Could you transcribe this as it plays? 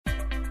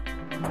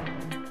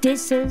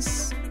This is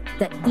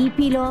the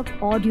Epilogue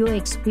audio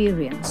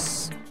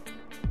experience.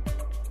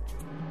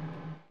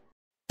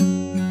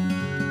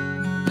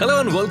 Hello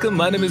and welcome.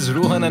 My name is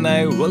Rohan and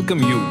I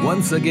welcome you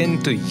once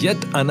again to yet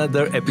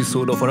another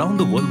episode of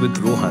Around the World with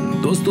Rohan.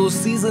 दोस्तों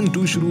season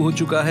 2 शुरू हो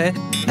चुका है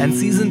and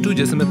season 2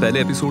 जैसे मैं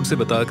पहले episode से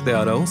बताते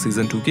आ रहा हूँ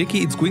सीजन 2 के कि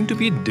it's going to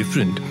be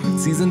different.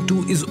 Season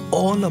 2 is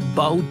all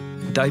about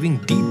diving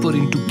deeper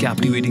into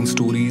captivating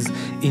stories,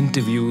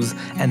 interviews,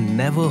 and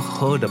never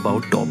heard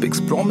about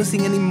topics,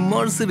 promising an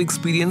immersive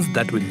experience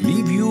that will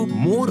leave you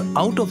more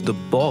out of the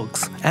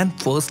box and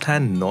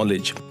first-hand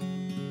knowledge.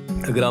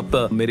 अगर आप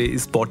मेरे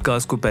इस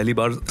podcast को पहली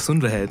बार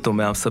सुन रहे हैं तो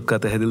मैं आप सबका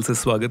तहे दिल से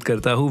स्वागत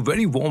करता हूँ.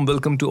 Very warm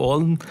welcome to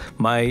all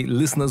my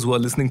listeners who are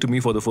listening to me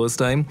for the first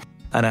time.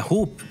 And I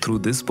hope through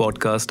this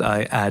podcast I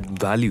add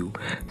value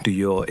to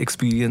your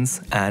experience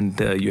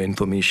and your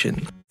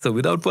information. So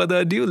without further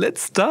ado,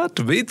 let's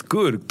start with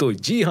Coorg. तो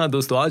जी हाँ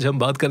दोस्तों, आज हम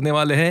बात करने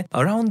वाले हैं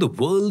Around the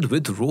World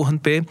with Rohan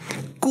पे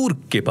Coorg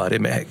के बारे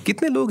में. है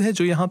कितने लोग हैं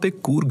जो यहाँ पे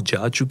Coorg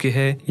जा चुके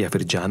हैं या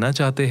फिर जाना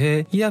चाहते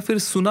हैं या फिर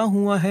सुना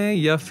हुआ है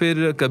या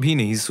फिर कभी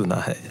नहीं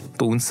सुना है.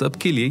 तो उन सब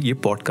के लिए ये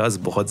पॉडकास्ट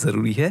बहुत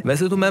जरूरी है.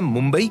 वैसे तो मैं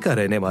मुंबई का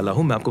रहने वाला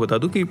हूँ. मैं आपको बता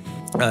दूं कि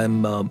I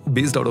am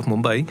based out of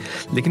Mumbai,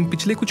 लेकिन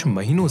पिछले कुछ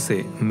महीनों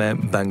से मैं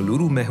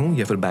बेंगलुरु में हूँ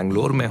या फिर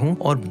बैंगलोर में हूँ.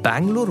 और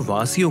बैंगलोर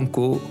वासियों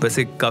को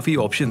वैसे काफी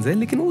ऑप्शंस हैं,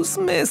 लेकिन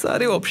उसमें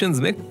सारे ऑप्शंस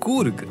में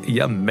Coorg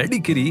या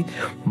मेडिकेरी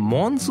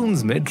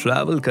मॉनसून्स में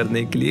ट्रैवल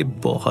करने के लिए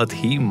बहुत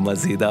ही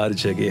मजेदार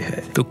जगह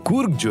है. तो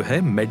Coorg जो है,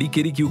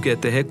 मेडिकेरी क्यों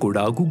कहते हैं,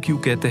 कोडागू क्यों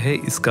कहते हैं,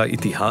 इसका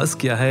इतिहास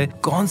क्या है,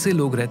 कौन से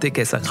लोग रहते,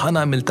 कैसा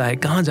खाना मिलता है,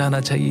 कहाँ जाना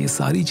चाहिए,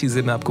 सारी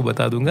चीजें मैं आपको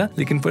बता दूंगा.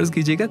 लेकिन फर्ज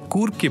कीजिएगा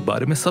Coorg के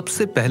बारे में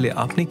सबसे पहले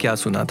आपने क्या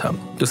सुना था.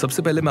 तो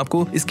सबसे पहले मैं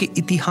आपको इसके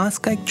इतिहास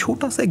का एक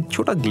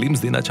छोटा ग्लिम्स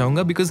देना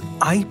चाहूंगा, because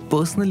I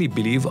personally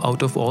believe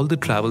out of all the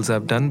travels I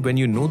have done, when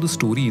you know the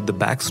story, the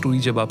back story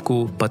जब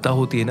आपको पता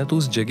होती है ना, तो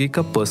उस जगह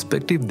का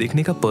पर्सपेक्टिव,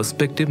 देखने का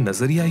पर्सपेक्टिव,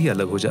 नजरिया ही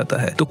अलग हो जाता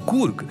है. तो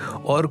Coorg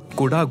और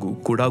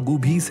कोडागू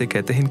भी इसे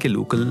कहते हैं, इनके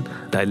लोकल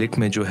डायलेक्ट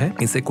में जो है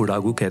इसे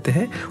कोडागू कहते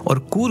हैं,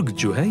 और Coorg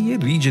जो है ये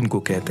रीजन को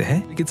कहते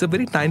हैं. It's a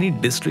very tiny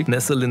district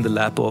nestled in the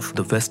lap of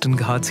the Western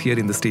Ghats here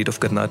in the state of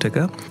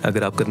Karnataka.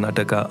 अगर आप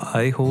कर्नाटका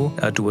आए हो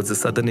towards the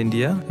southern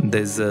India,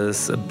 there's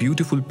a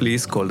beautiful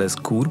place called as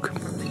Coorg.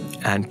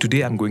 And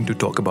today I'm going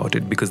to talk about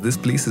it because this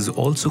place is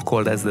also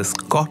called as the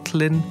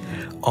Scotland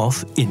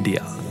of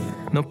India.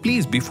 Now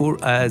please, before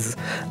as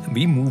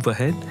we move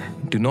ahead,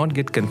 do not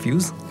get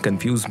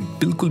confused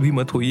बिल्कुल भी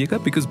मत होइएगा,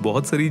 because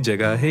बहुत सारी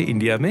जगह है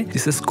India में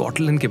जिसे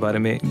Scotland के बारे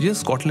में, जिसे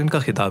स्कॉटलैंड का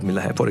खिताब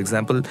मिला है. For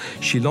example,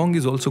 Shillong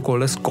is also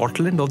called as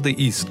Scotland of the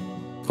east.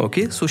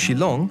 Okay, so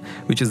Shillong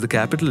which is the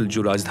capital,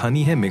 जो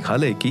राजधानी है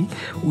मेघालय की,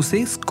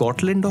 उसे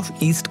स्कॉटलैंड ऑफ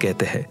ईस्ट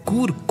कहते हैं.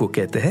 Coorg को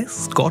कहते हैं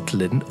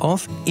स्कॉटलैंड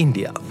ऑफ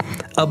इंडिया.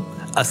 अब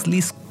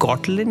असली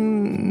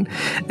स्कॉटलैंड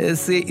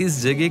से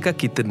इस जगह का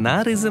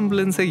कितना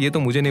रिजेम्बलेंस है ये तो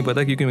मुझे नहीं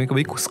पता, क्योंकि मैं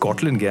कभी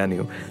स्कॉटलैंड गया नहीं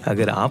हूँ.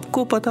 अगर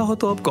आपको पता हो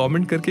तो आप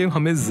कमेंट करके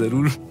हमें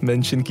जरूर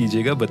मेंशन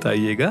कीजिएगा,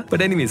 बताइएगा.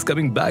 But anyways,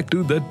 coming back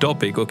to the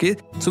topic. Okay,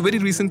 so very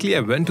recently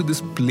I went to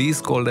this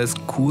place called as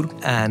Coorg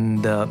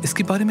and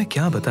इसके बारे में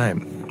क्या बताएं.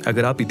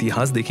 अगर आप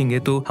इतिहास देखेंगे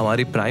तो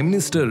हमारे प्राइम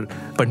मिनिस्टर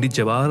पंडित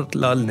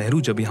जवाहरलाल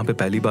नेहरू जब यहाँ पे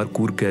पहली बार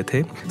Coorg गए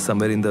थे,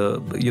 somewhere in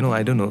the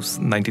I don't know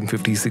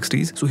 1950s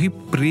 60s, so he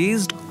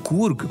praised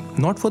Coorg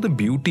not for the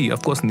beauty,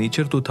 of course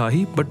nature तो था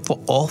ही, but for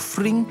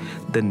offering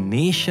the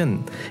nation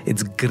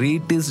its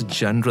greatest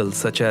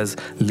generals such as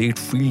late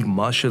Field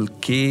Marshal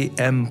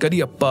K.M.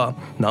 Cariappa,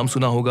 नाम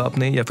सुना होगा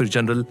आपने, या फिर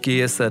general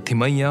K.S.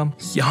 Thimayya.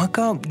 यहाँ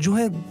का जो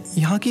है,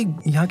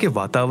 यहाँ के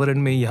वातावरण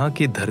में, यहाँ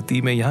के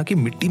धरती में, यहाँ की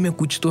मिट्टी में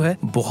कुछ तो है.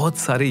 बहुत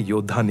सारे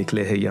योद्धा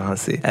निकले हैं यहाँ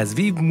से. As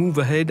we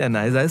move ahead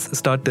and as I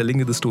start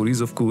telling you the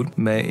stories of Coorg,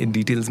 मैं इन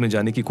डिटेल्स में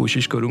जाने की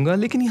कोशिश करूंगा.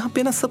 लेकिन यहाँ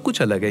पे ना सब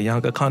कुछ अलग है.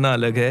 यहाँ का खाना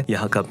अलग है,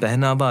 यहाँ का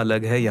पहनावा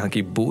अलग है, यहाँ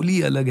की बोली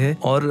अलग है.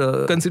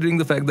 और considering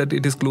the fact that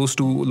it is close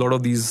to lot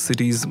of these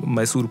cities,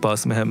 Mysore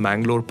पास में है,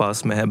 मैंगलोर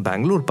पास में है,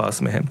 बैंगलोर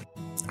पास में है,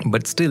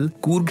 but still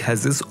Coorg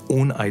has its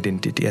own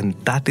identity, and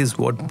that is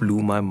what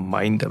blew my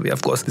mind away.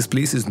 Of course, this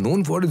place is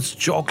known for its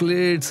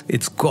chocolates,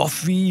 its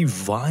coffee,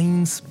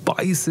 wine,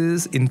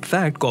 spices. In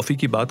fact, coffee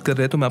की बात कर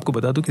रहे हैं तो मैं आपको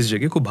बता दूं कि इस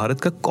जगह को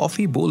भारत का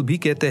कॉफी बोल भी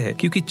कहते हैं,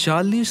 क्योंकि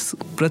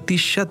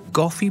 40%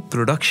 कॉफी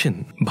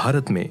प्रोडक्शन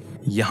भारत में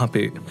यहाँ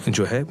पे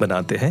जो है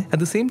बनाते हैं. At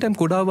the same time,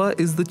 Kodava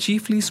is the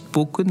chiefly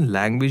spoken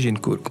language in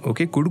Coorg.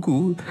 Okay, Kodagu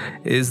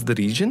is the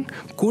region,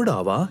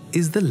 Kodava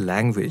is the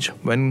language.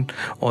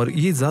 और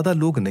ये ज्यादा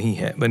लोग नहीं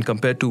है when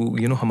compared to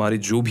हमारे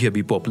जो भी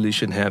अभी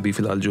population है, अभी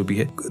फिलहाल जो भी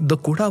है. The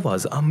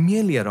Kodavas are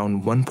merely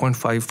around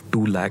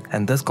 1.52 lakh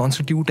and thus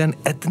constitute an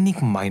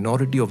ethnic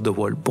minority of the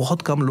world.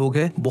 बहुत कम लोग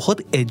हैं,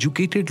 बहुत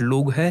educated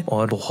लोग हैं,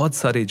 और बहुत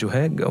सारे जो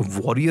है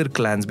warrior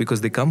clans,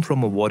 because they come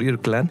from a warrior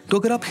clan. तो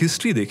अगर आप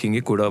history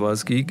देखेंगे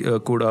Kodavas की,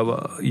 Kodava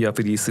या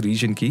फिर इस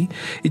region की,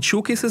 it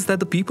showcases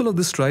that the people of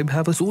this tribe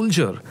have a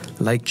soldier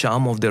like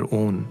charm of their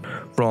own,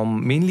 from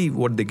mainly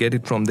what they get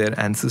it from their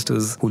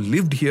ancestors who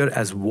lived here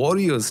as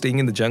warriors, staying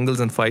in the jungles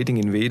and fighting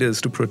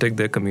invaders to protect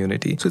their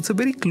community. So it's a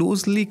very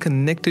closely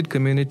connected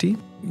community.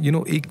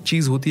 एक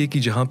चीज होती है कि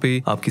जहाँ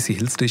पे आप किसी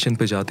hill station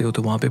पे जाते हो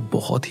तो वहाँ पे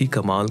बहुत ही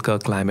कमाल का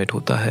क्लाइमेट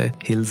होता है,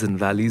 हिल्स एंड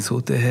वैलीज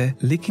होते हैं,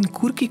 लेकिन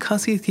कूर्ग की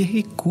खासियत यह है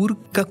कि कूर्ग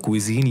का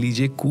क्विजीन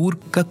लीजिए,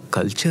 कूर्ग का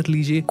कल्चर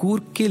लीजिए,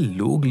 कूर्ग के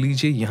लोग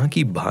लीजिए, यहाँ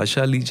की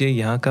भाषा लीजिए,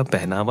 यहाँ का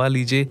पहनावा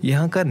लीजिए,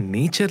 यहाँ का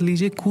नेचर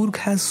लीजिए, Coorg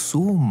has so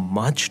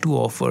much to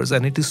offers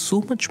and it is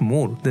so much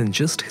more than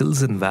just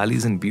hills and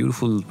valleys and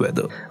beautiful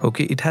weather.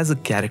 Okay, it has a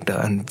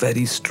character and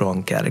very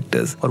strong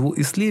characters, और वो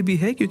इसलिए भी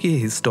है क्योंकि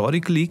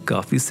हिस्टोरिकली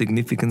काफी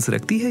सिग्निफिकेंस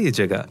रखती है ये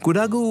जगह.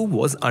 कुडागो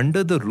was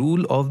under the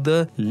rule of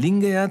the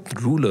Lingayat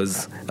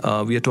rulers.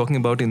 We are talking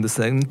about in the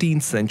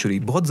 17th century.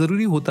 बहुत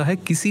जरूरी होता है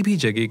किसी भी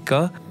जगह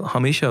का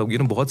हमेशा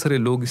बहुत सारे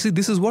लोग,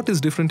 this is what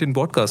is different in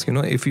podcast.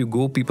 If you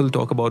go, people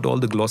talk about all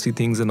the glossy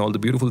things and all the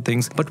beautiful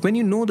things, but when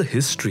you know the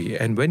history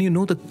and when you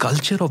know the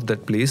culture of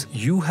that place,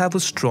 you have a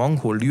strong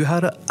hold, you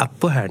have a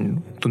upper hand.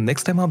 तो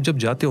next time आप जब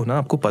जाते हो ना,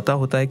 आपको पता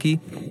होता है कि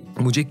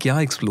मुझे क्या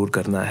एक्सप्लोर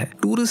करना है.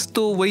 टूरिस्ट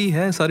तो वही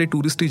है, सारे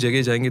टूरिस्ट ही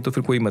जगह जाएंगे तो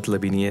फिर कोई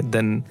मतलब ही नहीं है,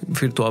 देन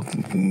फिर तो आप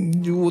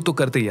वो तो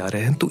करते ही आ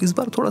रहे हैं. तो इस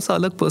बार थोड़ा सा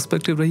अलग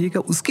पर्सपेक्टिव रहिएगा,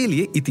 उसके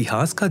लिए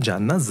इतिहास का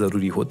जानना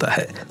जरूरी होता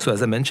है. So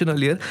as I mention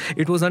earlier,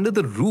 it was under the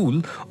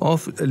rule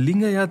of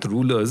Lingayat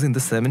rulers in the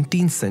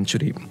 17th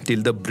century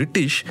till the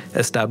British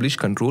established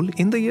control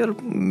in the year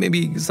maybe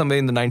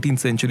somewhere in the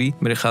 19th century.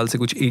 मेरे ख्याल से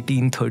कुछ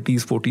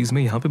 1830s 40s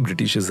में यहाँ पे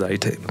Britishers आए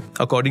थे.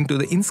 According to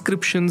the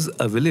inscriptions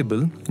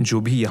available,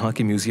 जो भी यहाँ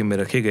के म्यूजियम में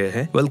रखे गए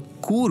हैं, well,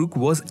 Coorg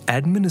was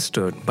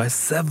administered by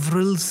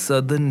several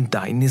southern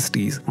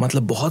dynasties.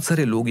 मतलब बहुत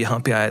सारे लोग यहाँ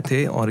पे आए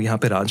थे और यहाँ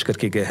पे राज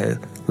करके गए हैं,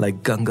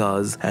 like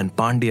Gangas and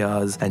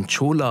Pandyas and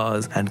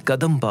Cholas and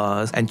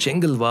Kadambas and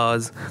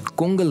Chengalwas,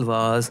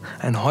 Kongalwas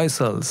and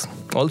Hoysals.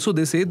 Also,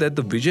 they say that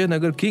the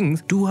Vijayanagar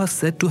kings too are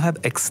said to have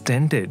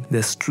extended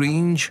their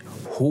strange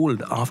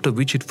hold, after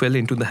which it fell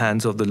into the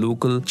hands of the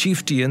local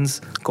chieftains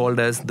called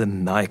as the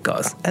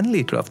Nayakas and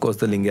later of course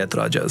the Lingayat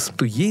Rajas.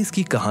 तो ये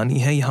इसकी कहानी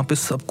है. यहाँ पे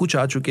सब कुछ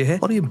आ चुके हैं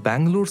और ये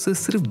बैंगलोर से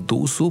सिर्फ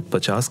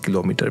 250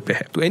 किलोमीटर पे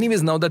है. तो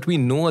anyways, now that we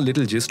know a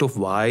little gist of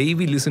why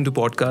we listen to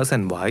podcasts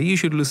and why you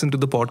should listen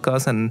to the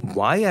podcast and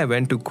why I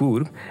went to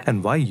Coorg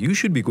and why you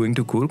should be going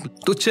to Coorg,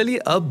 तो चलिए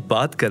अब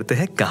बात करते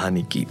हैं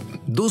कहानी की.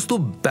 दोस्तों,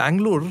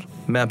 बैंगलोर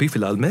मैं अभी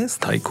फिलहाल मैं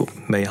स्थायिक हूँ,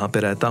 मैं यहाँ पे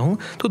रहता हूँ.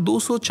 तो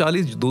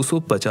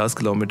 240-250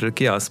 किलोमीटर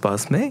के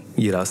आसपास में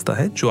ये रास्ता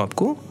है जो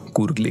आपको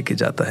कूर्ग लेके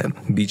जाता है.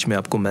 बीच में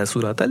आपको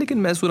मैसूर आता है, लेकिन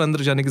मैसूर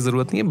अंदर जाने की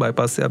जरूरत नहीं है,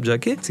 बाईपास से आप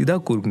जाके सीधा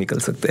कूर्ग निकल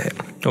सकते हैं.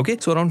 ओके,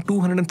 सो अराउंड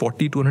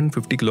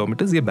 240-250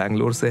 किलोमीटर ये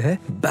बैंगलोर से है.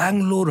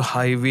 बैंगलोर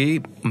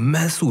हाईवे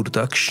मैसूर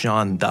तक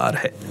शानदार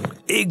है,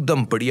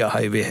 एकदम बढ़िया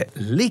हाईवे है.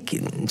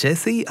 लेकिन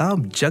जैसे ही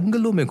आप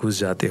जंगलों में घुस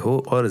जाते हो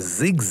और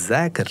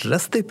जिग-जैग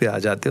रास्ते पे आ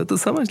जाते हो तो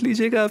समझ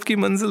लीजिएगा आपकी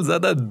मंजिल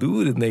ज्यादा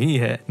दूर नहीं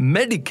है.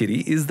 Madikeri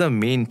is the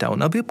main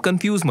town. अभी आप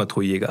कंफ्यूज मत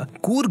होइएगा.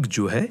 कूर्ग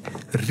जो है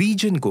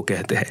रीजन को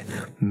कहते हैं,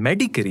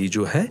 मेडिकेरी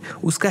जो है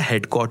उसका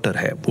हेडक्वार्टर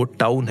है, वो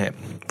टाउन है.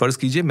 फर्ज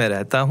कीजिए मैं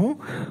रहता हूँ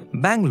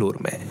बैंगलोर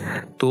में,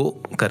 तो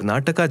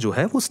कर्नाटका जो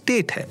है वो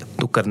स्टेट है,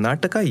 तो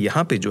कर्नाटका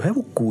यहाँ पे जो है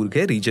वो कूर्ग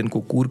है. रीजन को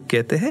कूर्ग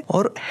कहते हैं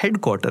और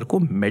हेडक्वार्टर को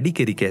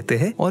मेडिकेरी कहते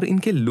हैं, और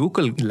इनके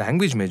लोकल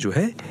लैंग्वेज में जो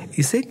है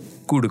इसे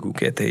कुडगु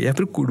कहते हैं, या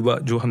फिर कुडवा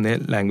जो हमने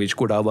लैंग्वेज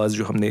कोडावाज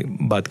जो हमने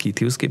बात की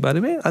थी उसके बारे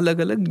में अलग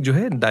अलग जो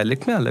है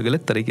डायलेक्ट में अलग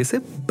अलग तरीके से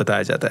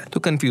बताया जाता है. तो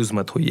कंफ्यूज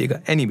मत होइएगा.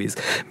 Anyways,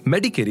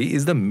 Madikeri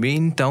is the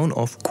main town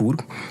of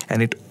Coorg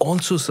and it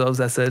also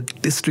serves as a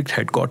district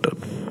headquarter.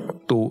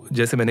 तो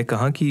जैसे मैंने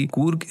कहा कि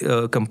Coorg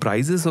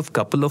comprises of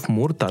couple of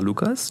more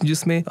तालुकास,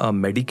 जिसमें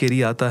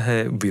मेडिकेरी आता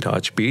है,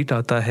 विराजपेट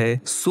आता है,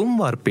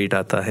 सोमवारपेट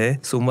आता है.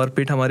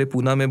 सोमवारपेट हमारे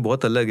पूना में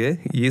बहुत अलग है,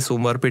 ये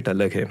सोमवारपेट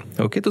अलग है.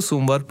 ओके, तो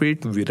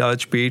सोमवारपेट,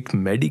 Virajpet,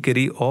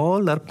 Madikeri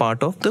all are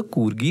part of the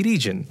Coorgi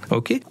region.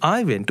 Okay,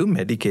 I went to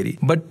Medicary,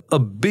 but a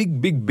big,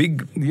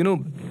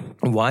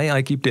 why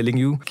I keep telling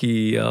you कि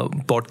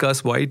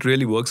podcast why it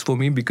really works for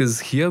me, because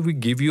here we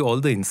give you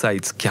all the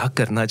insights. क्या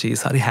करना चाहिए,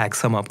 सारे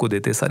hacks हम आपको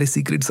देते हैं, सारे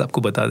secrets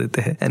आपको बता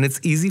देते हैं, and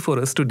it's easy for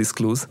us to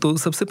disclose. तो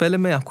सबसे पहले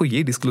मैं आपको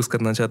ये disclose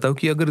करना चाहता हूँ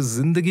कि अगर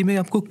जिंदगी में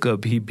आपको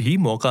कभी भी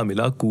मौका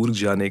मिला कूर्ग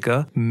जाने का,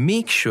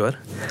 make sure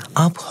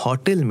आप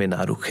होटल में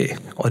ना रुके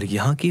और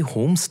यहाँ की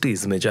होम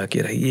स्टेज में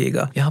जाके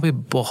रहिएगा. यहाँ पे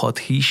बहुत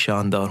ही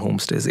शानदार होम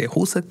स्टेज है.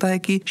 हो सकता है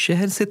कि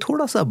शहर से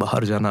थोड़ा सा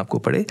बाहर जाना आपको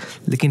पड़े,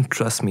 लेकिन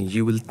trust me,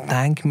 you will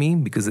thank me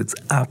because it's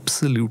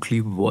absolutely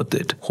worth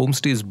it. Home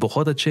stage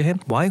बहुत अच्छे हैं.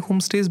 Why home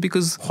stage?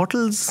 Because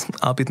hotels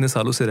आप इतने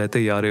सालों से रहते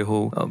ही आ रहे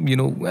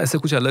हो, ऐसे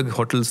कुछ अलग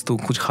होटल्स तो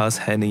कुछ खास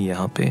है नहीं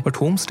यहाँ पे, बट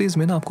होम स्टेज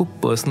में ना आपको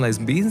पर्सनलाइज,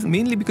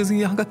 मेनली बिकॉज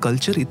यहाँ का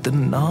कल्चर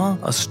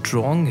इतना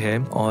स्ट्रॉन्ग है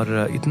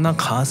और इतना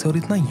खास है और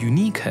इतना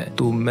यूनिक है.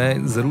 तो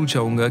मैं जरूर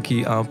चाहूंगा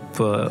कि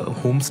आप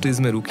होम स्टेज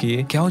में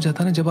रुकिए. क्या हो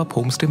जाता है ना, जब आप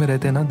होम स्टे में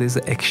रहते हैं ना, there is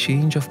a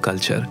exchange of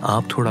culture.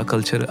 आप थोड़ा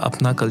कल्चर,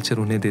 अपना कल्चर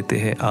उन्हें देते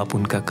हैं, आप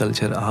उनका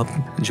कल्चर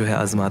आप जो है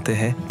आजमाते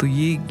हैं. तो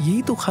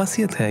यही तो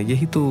खासियत है,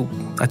 यही तो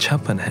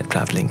अच्छापन है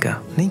ट्रैवलिंग का,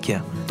 नहीं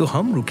क्या? तो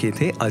हम रुके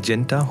थे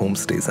Ajanta home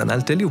stage and I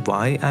will tell you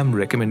why I am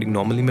recommending.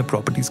 Normally मैं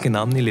प्रॉपर्टीज के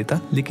नाम नहीं लेता,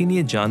 लेकिन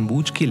ये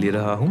जानबूझ के ले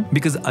रहा हूँ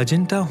बिकॉज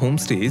अजेंटा होम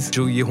स्टेज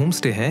जो ये होम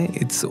स्टे है,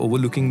 इट्स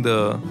ओवरलुकिंग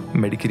द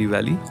मेडिकरी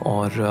वैली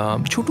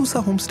और छोटू सा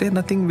home stay,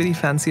 nothing very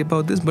fancy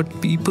about this, but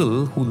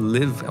people who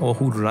live और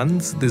who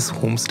runs this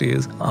home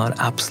stage are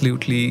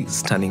absolutely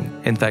stunning.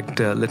 In fact,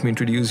 let me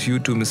introduce you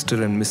to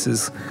Mr. and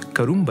Mrs.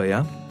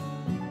 Karumbaya,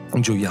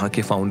 जो यहाँ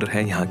के founder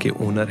हैं, यहाँ के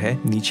owner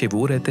हैं। नीचे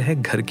वो रहते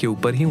हैं, घर के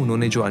ऊपर ही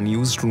उन्होंने जो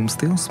अनयूज्ड रूम्स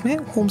थे उसमें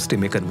होम स्टे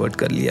में कन्वर्ट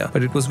कर लिया।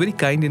 But it was very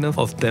kind enough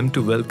of them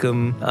to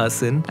welcome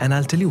us in and I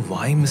will tell you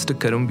why mister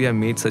Karumbaya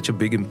made such a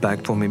big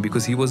impact for me,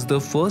 because he was the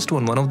first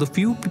one of the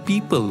few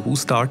people who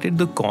started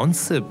the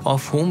concept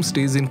of home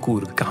stays in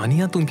Coorg।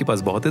 कहानियां तो उनके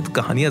पास बहुत है, तो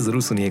कहानियां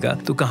जरूर सुनिएगा।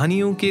 तो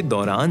कहानियों के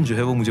दौरान जो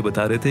है वो मुझे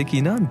बता रहे थे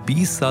कि ना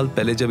 20 साल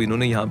पहले जब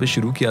इन्होंने यहाँ पे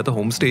शुरू किया था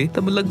होम स्टे,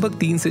 तब लगभग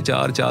 3 से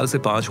 4 से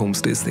 5 होम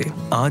स्टेज थे।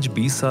 आज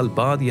 20 साल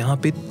बाद यहाँ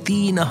पे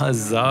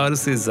 3000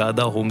 से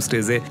ज्यादा होम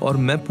स्टेज है, और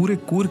मैं पूरे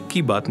कूर्ग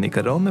की बात नहीं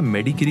कर रहा हूँ, मैं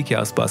मेडिकरी के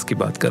आसपास की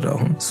बात कर रहा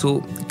हूँ। सो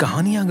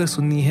कहानियां अगर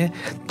सुननी है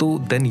तो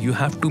then you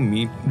have to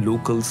meet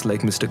locals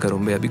like mister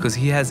Karumbaya, because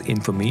he has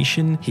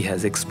information, he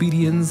has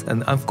experience,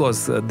 and of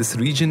course this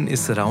region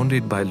is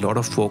surrounded by lot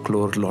of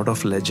folklore, lot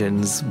of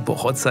legends,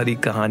 बहुत सारी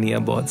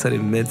कहानियां, बहुत सारे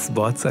myths,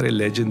 बहुत सारे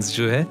legends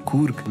जो है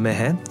कूर्ग में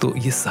है। तो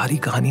ये सारी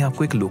कहानियां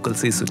आपको एक लोकल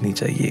से सुननी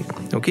चाहिए।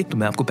 ओके, तो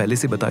मैं आपको पहले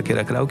से बता के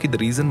रख रहा हूँ कि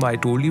the reason why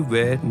I told you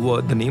where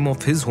the name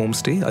of his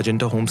homestay,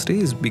 Ajanta Homestay,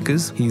 is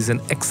because he's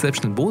an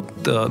exceptional,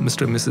 both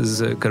Mr. and Mrs.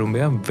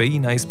 Karumbaya, very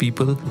nice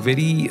people,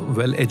 very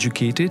well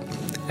educated,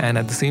 and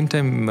at the same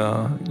time,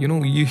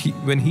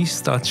 when he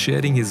starts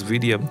sharing his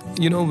video,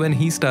 when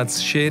he starts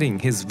sharing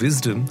his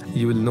wisdom,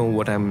 you will know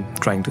what I'm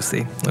trying to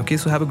say. Okay,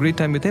 so have a great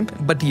time with him.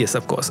 But yes,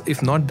 of course,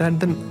 if not that,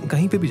 then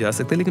कहीं पे भी जा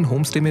सकते हैं, लेकिन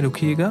home stay में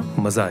रुकिएगा,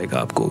 मजा आएगा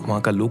आपको।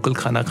 वहाँ का लोकल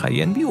खाना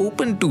खाइए and be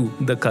open to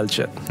the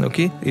culture.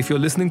 Okay, if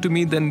you're listening to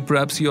me, then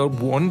perhaps you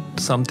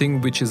want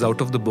something which is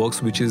out of the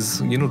box, which is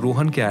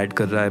Rohan क्या ऐड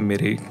कर रहा है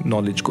मेरे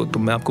नॉलेज को। तो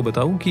मैं आपको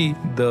बताऊं कि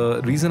the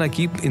reason I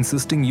keep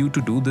insisting you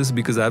to do this,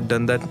 because I've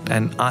done that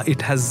and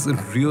it has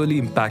really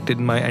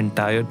impacted my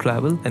entire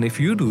travel, and if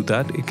you do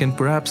that, it can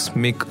perhaps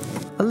make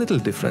a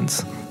little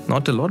difference.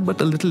 Not a lot,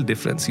 but a little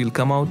difference. You'll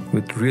come out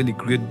with really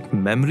good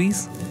memories,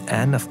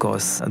 and of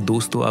course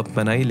दोस्त तो आप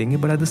बना ही लेंगे,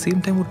 but at the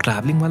same time वो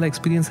traveling वाला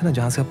experience है ना,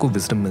 जहाँ से आपको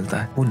wisdom मिलता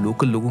है, वो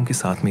local लोगों के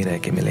साथ में रह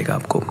के मिलेगा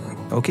आपको।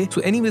 Okay,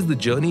 so anyways, the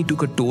journey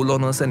took a toll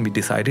on us and we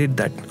decided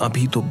that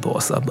अभी तो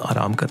बॉस अब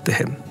आराम करते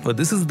हैं।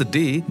 But this is the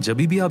day, जब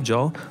भी आप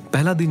जाओ,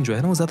 पहला दिन जो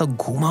है ना वो ज्यादा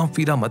घूमा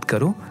फिरा मत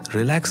करो,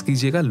 रिलैक्स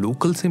कीजिएगा,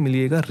 लोकल से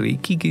मिलिएगा,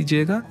 रेकी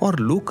कीजिएगा, और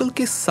लोकल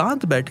के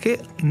साथ बैठ के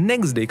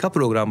नेक्स्ट डे का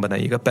प्रोग्राम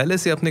बनाइएगा। पहले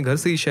से अपने घर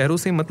से ही, शहरों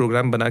से मत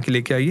प्रोग्राम बना के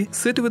लेके आइए।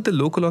 Sit with the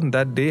local on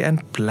that day and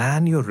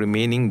plan your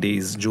remaining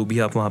days, जो भी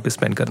आप वहाँ पे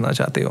स्पेंड करना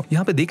चाहते हो।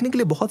 यहाँ पे देखने के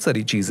लिए बहुत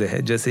सारी चीजें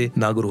हैं, जैसे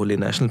नागरहोले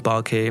नेशनल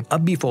पार्क है,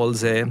 अब्बी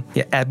फॉल्स है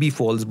या एबी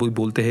फॉल्स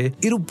बोलते हैं,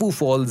 इरुप्पू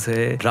फॉल्स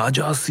है,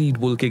 राजा सीट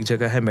बोल के एक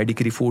जगह है,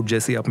 मेडिकरी फोर्ट,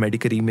 जैसे आप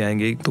मेडिकरी में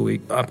आएंगे तो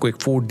आपको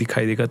एक फोर्ट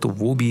दिखाई देगा, तो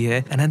वो भी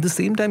है। And at the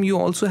same time you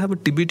also have a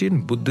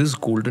Tibetan Buddhist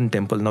golden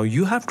temple. Now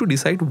you have to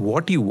decide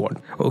what you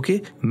want. Okay,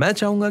 मैं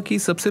चाहूंगा कि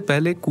सबसे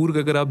पहले कूर्ग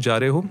अगर आप जा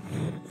रहे हो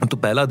तो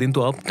पहला दिन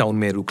तो आप टाउन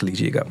में रुक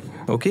लीजिएगा।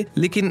 ओके,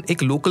 लेकिन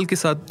एक लोकल के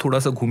साथ थोड़ा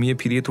सा घूमिए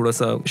फिरिए, थोड़ा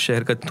सा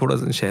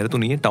शहर तो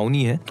नहीं है, टाउन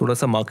ही है, थोड़ा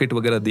सा मार्केट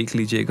वगैरह देख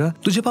लीजिएगा।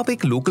 तो जब आप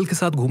एक लोकल के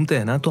साथ घूमते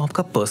हैं ना, तो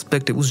आपका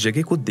पर्सपेक्टिव, उस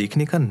जगह को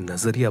देखने का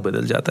नजरिया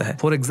बदल जाता है।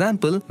 फॉर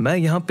एग्जाम्पल, मैं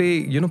यहाँ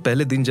पे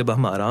पहले दिन जब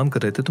हम आराम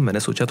कर रहे थे तो मैंने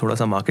सोचा थोड़ा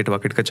सा मार्केट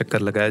वाकेट का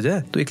चक्कर लगाया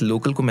जाए, तो एक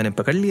लोकल को मैंने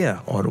पकड़ लिया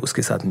और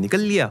उसके साथ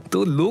निकल लिया।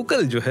 तो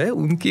लोकल जो है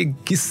उनके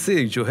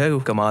किस्से जो है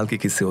कमाल के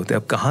किस्से होते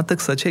हैं। अब कहाँ तक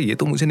सच है ये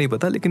तो मुझे नहीं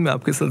पता, लेकिन मैं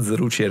आपके साथ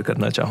जरूर शेयर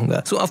करना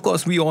चाहूंगा। So of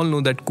course we all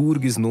know that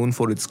Coorg is known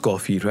for its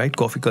coffee, right?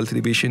 Coffee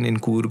cultivation in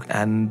Coorg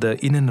and the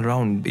in and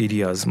around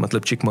areas,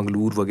 मतलब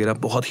चिकमगलूर वगैरह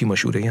बहुत ही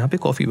मशहूर है, यहाँ पे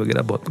कॉफी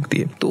वगैरह बहुत बिकती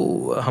है। तो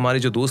हमारे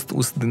जो दोस्त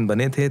उस दिन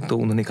बने थे, तो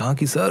उन्होंने कहा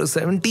कि सर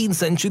 17th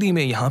सेंचुरी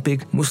में यहाँ पे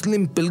एक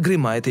मुस्लिम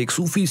पिलग्रिम आए थे, एक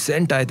सूफी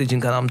सेंट आए थे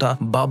जिनका नाम था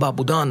बाबा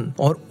बुदान,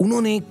 और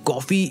उन्होंने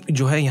कॉफी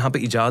जो है यहाँ पे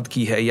इजाद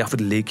की है या फिर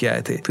लेके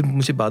आए थे। फिर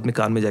मुझे बाद में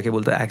कान में जाके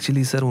बोलता है,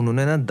 एक्चुअली सर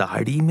उन्होंने ना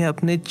दाढ़ी में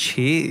अपने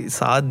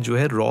 6-7 जो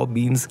है रॉ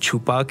बीन्स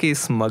छुपा के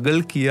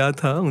स्मगल किया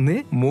था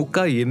उन्हें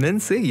मोका येमेन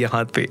से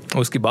यहाँ पे।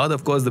 उसके बाद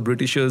of course the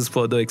Britishers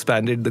further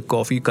expanded the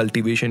coffee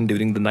cultivation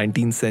during the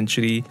 19th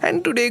century,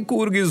 and today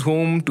Coorg is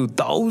home to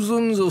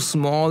thousands of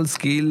small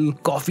scale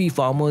coffee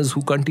farmers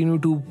who continue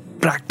to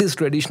practice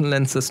traditional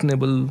and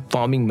sustainable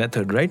farming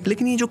method, right?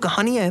 लेकिन ये जो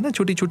कहानियां है ना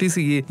छोटी छोटी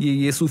सी,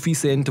 ये Sufi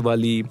saint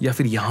वाली, या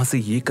फिर यहाँ से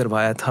ये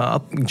करवाया था,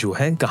 अब जो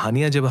है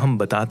कहानियां जब हम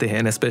बताते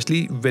हैं,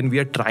 especially when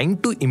we are trying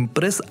to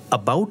impress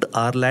about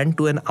our land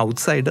to an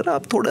outsider,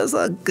 आप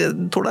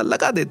थोड़ा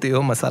लगा देते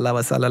हो मसाला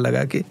वसाला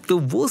लगा के, तो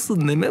वो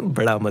सुनने में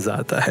बड़ा मजा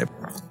आता है।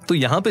 तो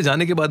यहाँ पे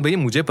जाने के बाद भैया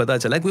मुझे पता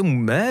चला कि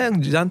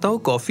मैं जानता हूँ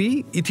कॉफी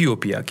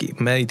इथियोपिया की।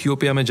 मैं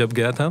इथियोपिया में जब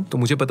गया था तो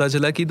मुझे पता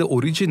चला कि the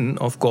origin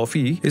of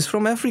coffee is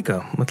from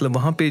Africa. मतलब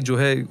वहाँ पे जो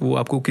है वो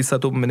आपको किस्सा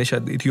तो मैंने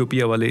शायद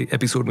इथियोपिया वाले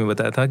एपिसोड में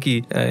बताया था कि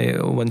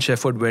one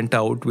shepherd went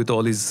out with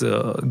all his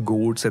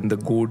goats and the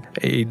goat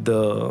ate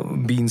the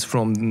beans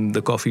from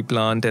the coffee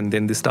plant and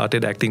then they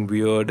started acting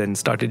weird and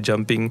started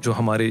jumping. जो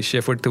हमारे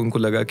शेफर्ड थे उनको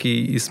लगा कि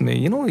इसमें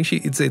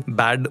it's a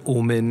bad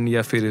omen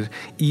या फिर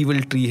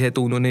evil tree है,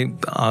 तो उन्होंने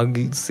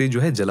आग से जो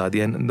है जला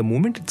दिया. And the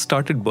moment it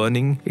started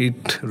burning,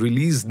 it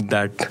released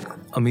that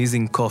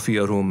amazing coffee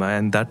aroma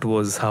and that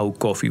was how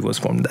coffee was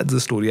formed. That's the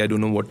story. I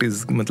don't know what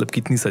is मतलब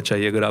कितनी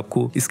सच्चाई है. अगर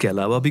आपको इसके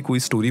अलावा भी कोई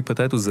स्टोरी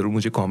पता है तो जरूर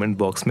मुझे कमेंट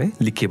बॉक्स में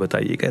लिख के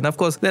बताइएगा. And of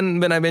course then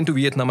when I went to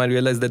Vietnam I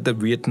realized that the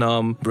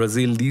Vietnam,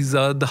 Brazil, these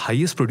are the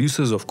highest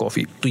producers of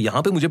coffee. तो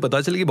यहाँ पे मुझे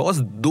पता चला कि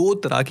बॉस 2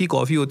 तरह की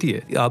कॉफी होती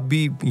है. आप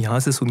भी यहाँ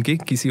से सुन के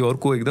किसी और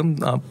को एकदम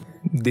आप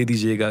दे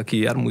दीजिएगा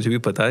कि यार मुझे भी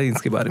पता है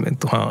इसके बारे में.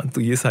 तो हाँ,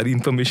 तो ये सारी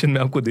इन्फॉर्मेशन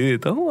मैं आपको दे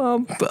देता हूँ,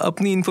 आप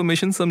अपनी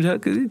इन्फॉर्मेशन समझा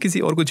कर किसी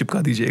और को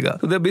चिपका दीजिएगा.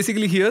 So they're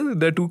basically here,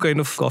 there are 2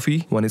 kind of coffee.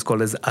 One is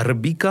called as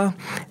Arabica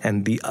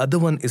and the other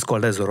one is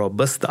called as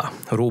Robusta.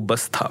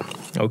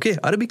 Okay,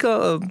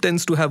 Arabica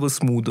tends to have a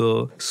smoother,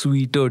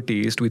 sweeter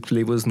taste with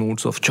flavors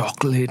notes of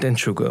chocolate and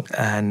sugar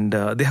and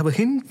they have a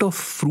hint of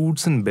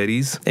fruits and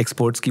berries.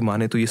 Experts की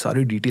माने तो ये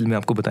सारे detail में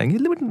आपको बताएंगे.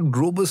 But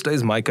Robusta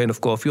is my kind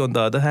of coffee. On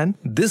the other hand,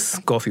 this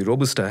coffee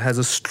Robusta has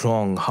a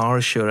strong,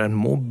 harsher and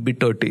more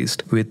bitter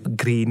taste with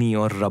grainy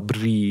or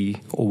rubbery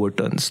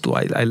overtones. So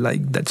I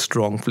like that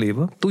strong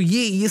flavor. तो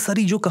ये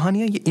सारी जो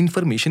कहानियां, ये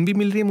information भी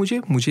मिल रही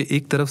है मुझे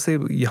एक तरफ से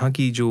यहाँ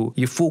की जो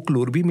ये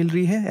फोकलोर भी मिल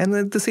रही है and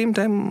at the same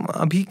time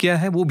अभी क्या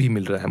है वो भी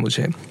मिल रहा है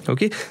मुझे.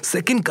 ओके,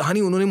 सेकंड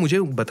कहानी उन्होंने मुझे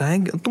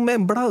बताया तो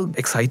मैं बड़ा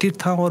एक्साइटेड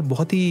था और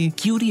बहुत ही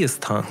क्यूरियस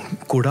था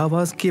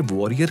कोडावास के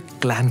वॉरियर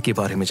क्लैन के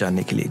बारे में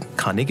जानने के लिए.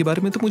 खाने के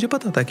बारे में तो मुझे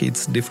पता था कि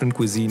इट्स डिफरेंट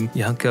क्विजीन,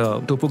 यहाँ का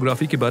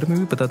टोपोग्राफी के बारे में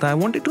भी पता था. I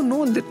wanted to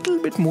know a little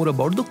bit more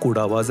about the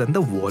Kodavas and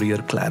the warrior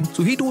clan.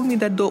 So he told me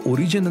that the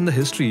origin and the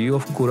history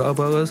of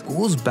Kodavas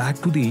goes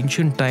back to the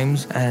ancient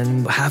times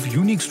and have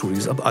unique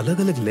stories. अब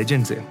अलग-अलग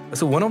legends हैं.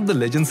 So one of the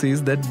legends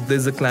says that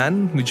there's a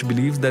clan which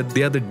believes that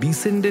they are the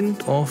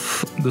descendant of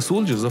the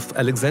soldiers of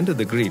Alexander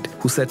the Great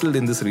who settled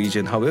in this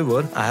region.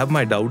 However, I have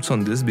my doubts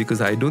on this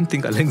because I don't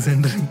think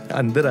Alexander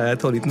अंदर आया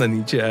था और इतना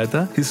नीचे आया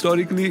था.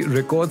 Historically,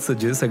 records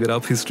suggest, अगर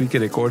आप history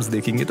के records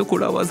देखेंगे तो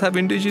Kodavas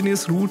have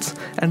indigenous roots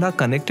and are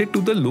connected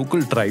to the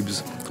local tribes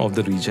of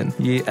the region.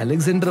 ये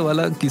अलेक्जेंडर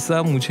वाला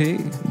किस्सा मुझे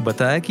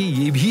बताया कि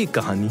ये भी एक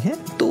कहानी है,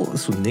 तो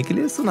सुनने के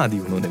लिए सुना दी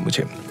उन्होंने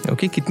मुझे.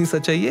 ओके, कितनी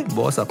सच्चाई है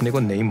बॉस अपने को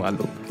नहीं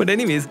मालूम. But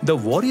anyways, the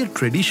warrior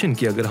tradition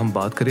की अगर हम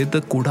बात करें,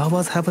 the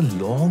कोडावास have a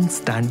long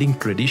standing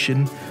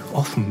tradition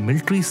of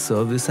military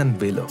service and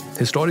valor.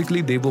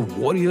 Historically, they were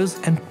warriors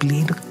and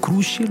played a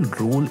crucial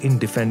role in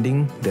defending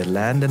their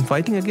land and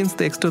fighting against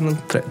the external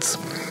threats.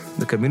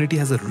 The community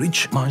has a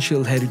rich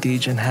martial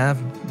heritage and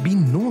have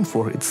been known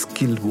for its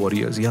skilled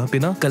warriors. यहाँ पे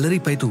ना kalari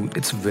पैतू,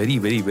 it's very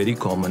very very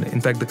common.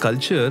 In fact, the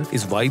culture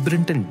is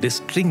vibrant and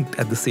distinct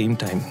at the same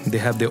time.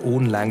 They have their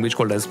own language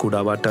called as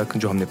Kodavatak,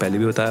 जो हमने पहले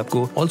भी बताया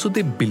आपको. Also,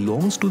 they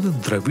belongs to the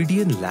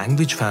Dravidian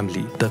language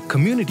family. The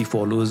community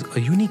follows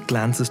a unique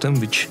clan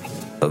system which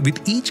with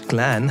each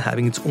clan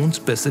having its own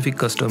specific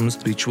customs,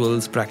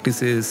 rituals,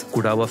 practices.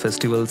 Kodava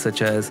festivals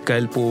such as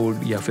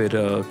Kailpod या फिर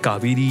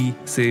कावेरी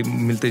से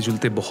मिलते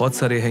जुलते बहुत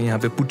सारे हैं. यहाँ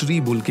पे पुटरी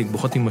बोल के एक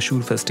बहुत ही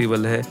मशहूर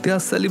फेस्टिवल है. They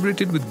are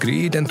celebrated with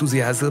great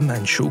enthusiasm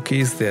and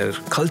showcase their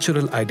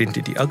cultural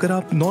identity. अगर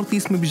आप नॉर्थ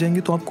ईस्ट में भी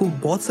जाएंगे तो आपको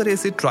बहुत सारे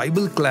ऐसे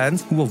ट्राइबल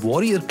क्लैंस, वो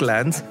वॉरियर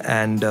क्लैंस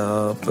एंड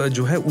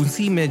जो है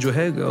उसी में जो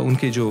है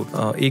उनके जो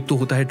एक तो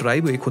होता है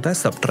ट्राइब, एक होता है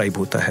सब ट्राइब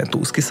होता है, तो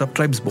उसके सब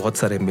ट्राइब्स बहुत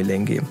सारे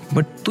मिलेंगे.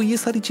 बट तो ये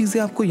सारी चीजें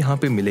आपको यहाँ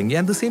पे मिलेंगे.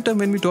 Eight the same time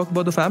when we talk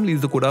about the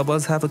families, the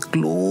कोडावास have a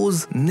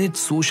close knit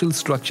social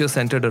structure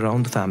centered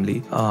around the family.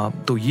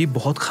 तो ये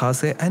बहुत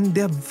खास है and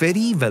they are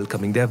very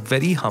welcoming, they are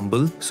very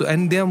humble. So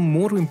and they are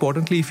more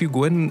importantly, if you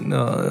go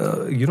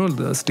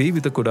and stay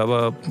with the Kodava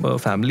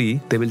family,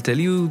 they will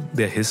tell you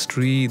their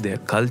history,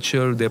 their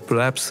culture, their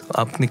perhaps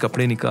अपने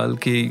कपड़े निकाल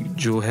के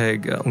जो है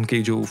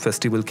उनके जो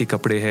festival के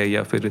कपड़े हैं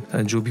या फिर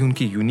जो भी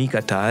उनकी यूनिक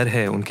अटायर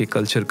है उनके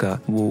कल्चर का,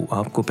 वो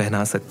आपको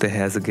पहना सकते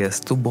हैं एज अ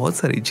गेस्ट. तो बहुत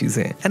सारी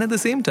चीजें हैं. And at the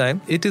same time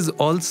it is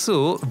also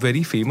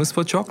very famous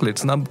for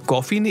chocolates. ना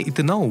कॉफी ने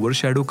इतना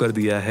ओवरशैडो कर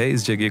दिया है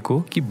इस जगह को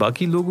कि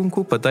बाकी लोगों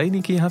को पता ही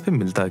नहीं कि यहाँ पे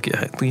मिलता क्या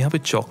है. तो यहाँ पे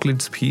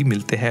चॉकलेट्स भी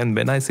मिलते हैं. एंड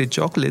व्हेन आई से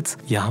चॉकलेट्स,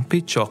 यहाँ पे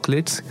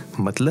चॉकलेट्स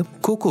मतलब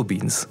कोको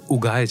बीन्स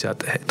उगाए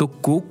जाते हैं. तो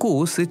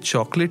कोको से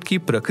चॉकलेट की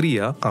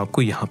प्रक्रिया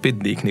आपको यहाँ पे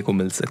देखने को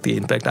मिल सकती है.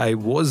 इनफैक्ट आई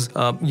वाज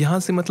यहाँ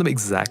से मतलब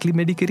एग्जैक्टली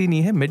मेडिकेरी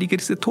नहीं है,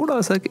 मेडिकेरी से थोड़ा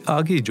सा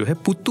आगे जो है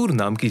पुत्तूर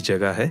नाम की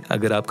जगह है.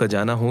 अगर आपका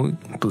जाना हो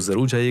तो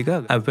जरूर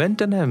जाइएगा. I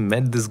went and I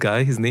met this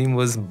guy, his name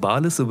was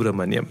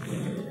Balasubramaniam.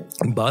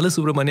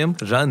 Balasubramaniam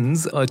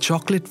runs a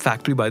chocolate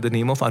factory by the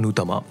name of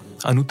Anutama.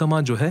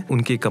 अनुतमा जो है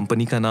उनके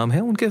कंपनी का नाम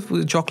है, उनके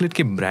चॉकलेट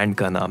के ब्रांड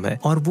का नाम है,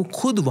 और वो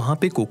खुद वहाँ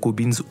पे कोको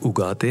बीन्स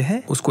उगाते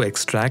हैं, उसको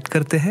एक्सट्रैक्ट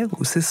करते हैं,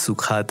 उसे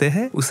सुखाते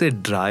हैं, उसे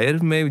ड्रायर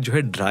में जो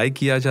है ड्राई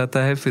किया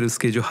जाता है, फिर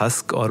उसके जो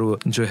हस्क और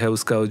जो है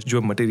उसका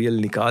जो मटेरियल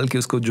निकाल के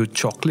उसको जो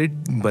चॉकलेट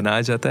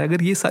बनाया जाता है।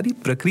 अगर ये सारी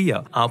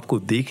प्रक्रिया आपको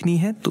देखनी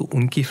है तो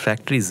उनकी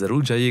फैक्ट्री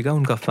जरूर जाइएगा।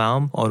 उनका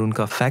फार्म और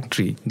उनका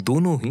फैक्ट्री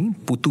दोनों ही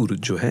पुतूर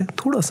जो है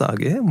थोड़ा सा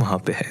आगे है, वहां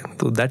पे है।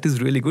 तो that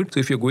is really good. So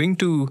if you are going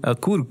to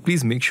Coorg,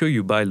 please make sure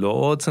you bye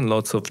lots and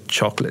lots of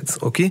chocolates.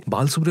 Okay,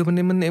 बाल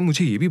सुब्रमण्यम ने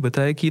मुझे ये भी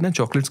बताया कि ना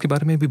चॉकलेट्स के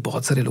बारे में भी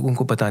बहुत सारे लोगों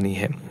को पता नहीं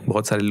है।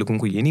 बहुत सारे लोगों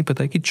को ये नहीं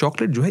पता है कि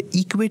चॉकलेट जो है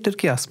इक्वेटर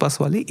के आसपास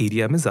वाले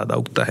एरिया में ज्यादा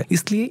उगता है,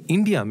 इसलिए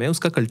इंडिया में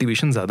उसका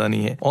कल्टीवेशन ज्यादा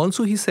नहीं है।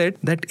 Also he said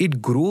that it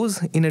grows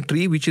in a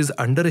tree which is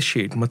under a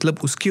shade, मतलब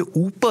उसके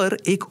ऊपर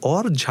एक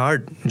और झाड़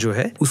जो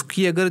है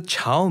उसकी अगर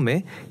छाव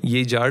में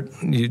ये झाड़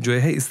जो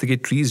है इस तरह के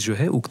ट्रीज जो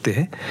है उगते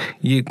हैं,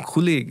 ये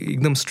खुले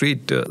एकदम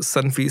स्ट्रेट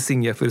सन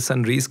फेसिंग या फिर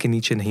सन रेज के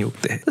नीचे नहीं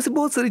उगते हैं। ऐसे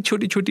बहुत सारी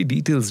छोटी छोटी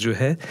डिटेल्स जो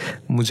है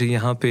मुझे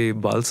यहाँ पे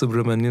बाल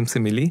सुब्रमण्यम से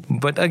मिली,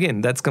 but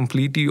again that's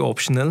completely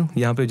optional.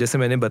 यहाँ पे जैसे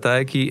मैंने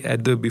बताया कि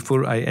at the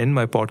before I and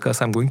my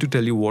podcast I am going to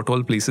tell you what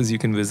all places you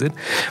can visit,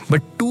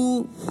 but 2,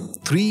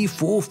 3,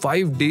 4,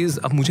 5 days,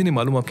 अब मुझे नहीं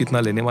मालूम आप कितना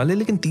लेने वाले,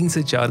 लेकिन 3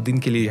 से 4 दिन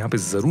के लिए यहाँ पे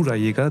जरूर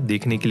आइएगा।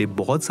 देखने के लिए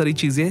बहुत सारी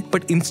चीजें,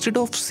 but instead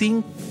of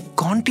seeing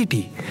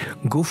quantity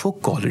go for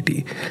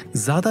quality.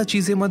 ज्यादा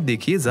चीजें मत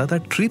देखिए, ज्यादा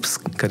ट्रिप्स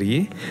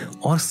करिए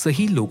और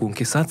सही लोगों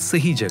के साथ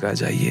सही जगह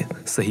जाइए,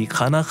 सही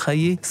खाना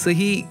खाइए,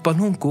 सही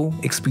पलों को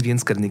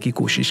एक्सपीरियंस करने की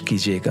कोशिश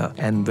कीजिएगा।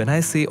 And when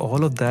I say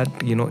all of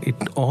that, you know,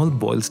 it all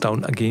boils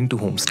down again to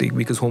home stay,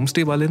 because home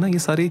stay वाले ना ये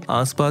सारे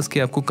आसपास के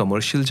आपको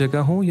कमर्शियल जगह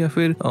हो या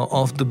फिर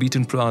ऑफ द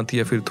बीटन पाथ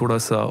या फिर थोड़ा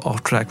सा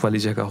ऑफ ट्रैक वाली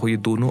जगह हो, ये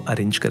दोनों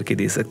अरेंज करके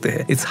दे सकते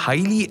हैं। It's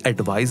highly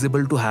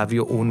advisable to have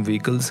your own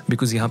vehicles,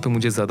 because यहाँ पे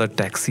मुझे ज्यादा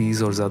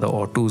टैक्सीज और ज्यादा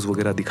ऑटोज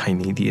वगैरह दिखाई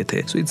नहीं दिए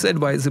थे। So it's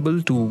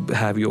advisable to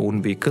have your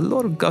own vehicle,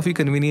 और काफी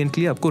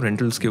कन्वीनियंटली आपको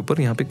रेंटल्स के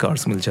ऊपर यहाँ पे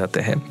कार्स मिल जाते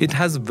हैं। It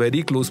has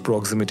very close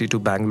proximity to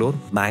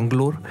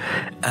Bangalore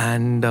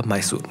and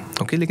Mysore.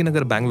 Okay, लेकिन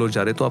अगर बैंगलोर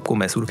जा रहे तो आपको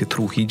मैसूर के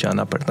थ्रू ही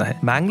जाना पड़ता है।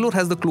 Bangalore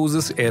has the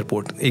closest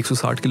airport,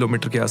 160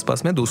 kilometre के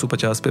आसपास में,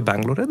 250 पे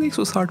बैंगलोर है,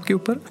 160 के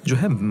ऊपर जो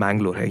है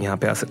बैंगलोर है, यहाँ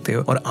पे आ सकते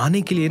हो। और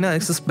आने के लिए ना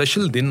एक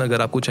स्पेशल दिन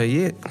अगर आपको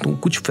चाहिए तो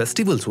कुछ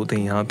फेस्टिवल्स होते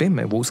हैं यहाँ पे,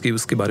 मैं वो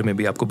उसके बारे में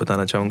भी आपको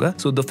बताना चाहूंगा।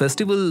 So the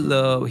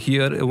festival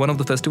here, one of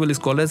the festival is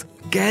called as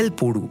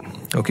कैलपोडू।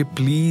 Okay,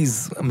 please,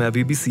 मैं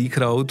अभी भी सीख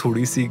रहा हूँ,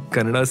 थोड़ी सी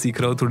कन्नड़ा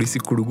सीख रहा हूँ, थोड़ी सी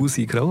कुड़ुगू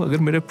सीख रहा हूँ। अगर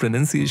मेरे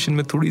प्रोनाउंसिएशन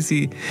में थोड़ी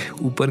सी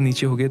ऊपर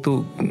नीचे हो गए तो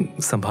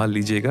संभाल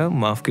लीजिएगा,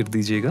 माफ कर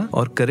दीजिएगा,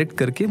 और करेक्ट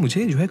करके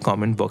मुझे जो है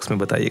कमेंट बॉक्स में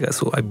बताइएगा।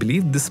 सो I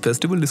believe this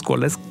festival is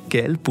called as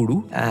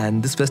कैलपोडू,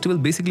 and this festival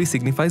basically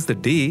signifies the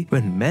day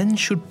when men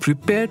should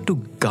prepare to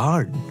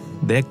guard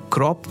their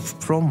crop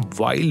from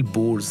wild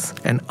boars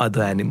and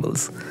other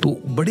animals. तो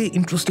बड़े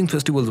interesting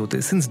festivals होते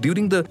हैं। Since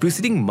during the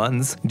preceding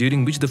months,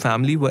 during which the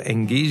family were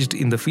engaged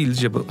in the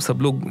fields, जब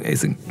सब लोग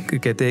ऐसे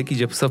कहते हैं कि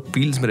जब सब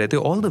fields में रहते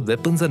हैं, all the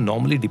weapons are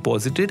normally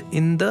deposited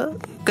in the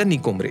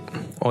kanikomre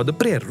or the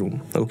prayer room.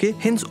 Okay,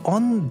 hence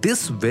on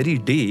this very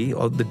day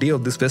or the day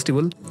of this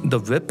festival,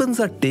 the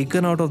weapons are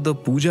taken out of the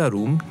puja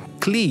room,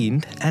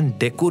 cleaned and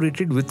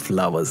decorated with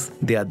flowers.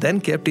 They are then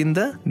kept in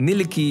the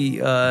niliki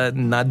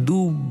nadu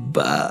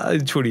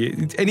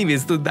छोड़िए,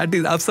 anyways, तो that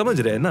is, आप समझ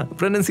रहे हैं ना,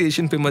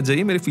 pronunciation पे मत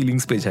जाइए, मेरे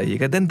feelings पे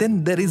जाइएगा। then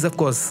there is of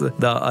course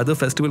the other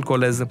festival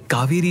called as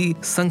Kaveri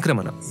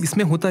संक्रमण।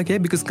 इसमें होता क्या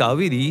है, because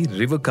कावेरी,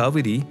 रिवर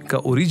कावेरी का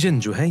origin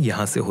जो है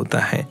यहाँ से होता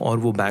है, और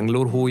वो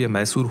बैंगलोर हो या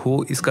मैसूर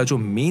हो, इसका जो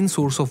मेन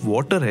सोर्स ऑफ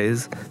वाटर है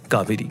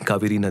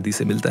कावेरी नदी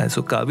से मिलता है।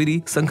 So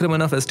Kaveri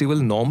Sankramana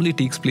festival normally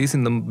takes place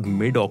in the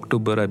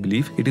mid-October, I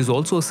believe. It is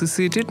also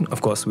associated,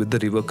 of course, with the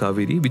river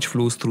Kaveri, which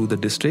flows through the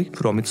district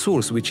from its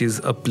source, which is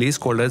a place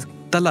called as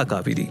Tala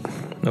Kaveri.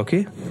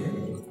 Okay?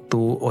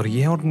 तो और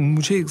ये, और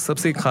मुझे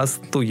सबसे खास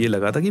तो ये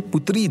लगा था कि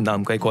पुत्री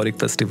नाम का एक और एक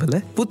फेस्टिवल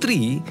है।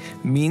 पुत्री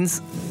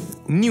मीन्स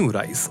न्यू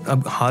राइस।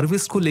 अब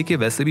हार्वेस्ट को लेके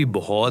वैसे भी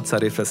बहुत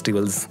सारे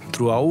festivals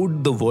through out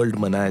the world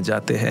मनाए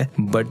जाते हैं,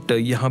 बट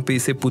यहाँ पे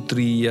इसे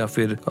पुत्री या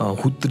फिर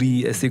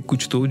हुत्री ऐसे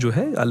कुछ तो जो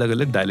है अलग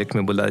अलग डायलेक्ट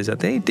में बुलाए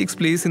जाते हैं। It takes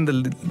place in the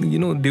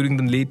during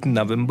the late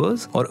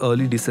नवंबर्स और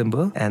early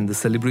December, and the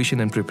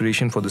celebration and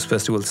preparation for this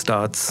festival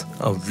starts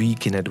a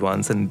week in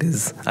advance, and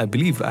this I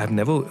believe, I have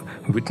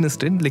never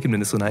witnessed it, लेकिन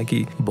मैंने सुना है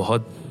कि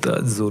बहुत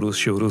जोरों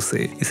शोरों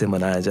से इसे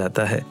मनाया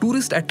जाता है।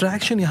 टूरिस्ट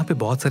अट्रैक्शन यहाँ पे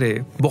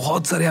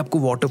बहुत सारे आपको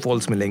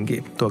वाटरफॉल्स मिलेंगे।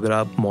 तो अगर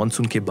आप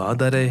मानसून के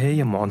बाद आ रहे हैं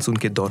या मानसून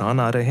के दौरान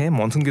आ रहे हैं,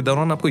 मानसून के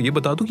दौरान आपको ये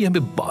बता दूं कि यहाँ पे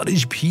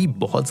बारिश भी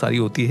बहुत सारी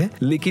होती है,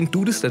 लेकिन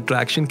टूरिस्ट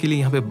अट्रैक्शन के लिए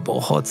यहाँ पे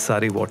बहुत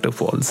सारे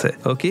वाटरफॉल्स है।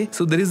 Okay,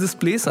 so there is this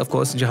place, of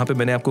course, जहाँ पे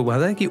मैंने आपको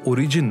बताया कि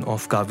origin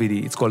of Kaveri,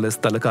 it's called as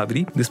तला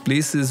Kaveri. This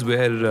place is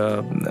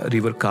where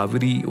river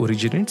Kaveri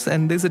originates,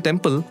 and there is a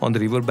temple on the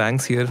river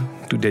banks here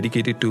to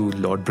dedicated to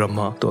Lord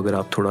Brahma. तो अगर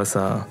आप थोड़ा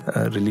सा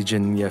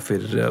रिलीजन या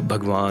फिर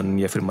भगवान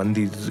या फिर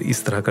मंदिर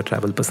इस तरह का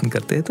ट्रैवल पसंद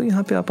करते हैं तो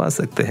यहाँ पे आप आ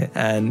सकते हैं।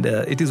 And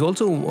and it is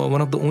also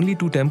one of the only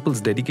 2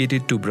 temples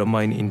dedicated to Brahma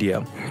in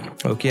India,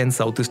 okay, and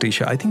Southeast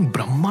Asia. I think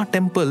Brahma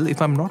temple,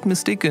 if I'm not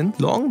mistaken,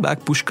 long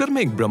back Pushkar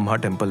में एक ब्रह्मा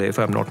टेम्पल है, if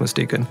I'm not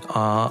mistaken.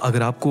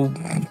 अगर आपको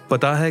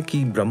पता है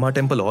कि Brahma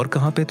temple और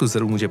कहाँ पे, तो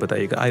जरूर मुझे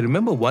बताइएगा. I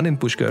remember one in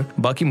Pushkar,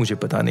 बाकी मुझे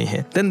पता नहीं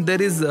है. Then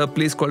there is a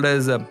place called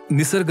as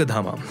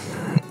Nisargadhama.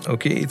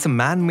 Okay, it's a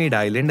man-made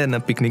island and a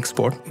picnic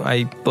spot.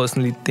 I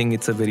personally think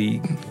it's a very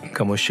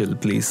commercial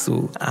place,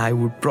 so I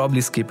would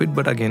probably skip it.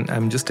 But again,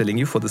 I'm just telling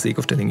you for the sake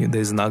of telling you.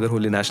 There is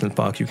Nagarholi National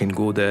Park. You can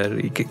go there.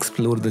 You can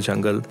explore the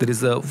jungle. There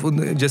is a,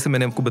 जैसे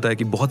मैंने आपको बताया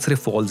कि बहुत सारे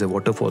falls है,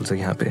 waterfalls है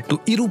यहाँ पे. तो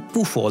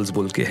इरुप्पू falls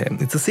बोल के है.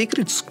 It's a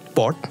sacred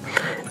spot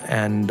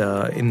and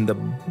in the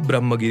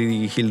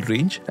Brahmagiri hill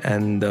range,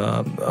 and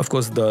of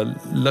course the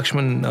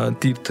Lakshman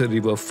Tirtha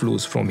river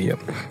flows from here.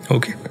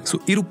 Okay, so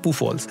Iruppu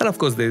Falls, and of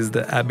course there is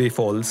the Abbey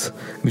Falls,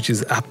 which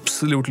is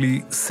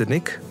absolutely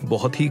scenic,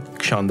 बहुत ही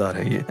शानदार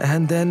है ये.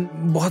 And then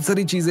बहुत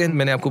सारी चीजें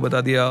मैंने आपको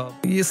बता दिया,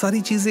 ये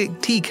सारी चीजें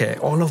ठीक है,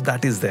 all of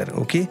that is there.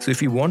 Okay, so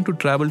if you want to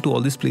travel to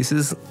all these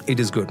places, it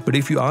is good. But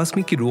if you ask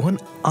me कि रोहन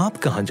आप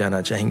कहाँ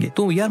जाना चाहेंगे,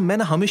 तो यार मैं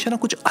ना हमेशा ना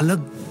कुछ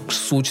अलग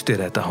सोचते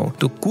रहता हूँ.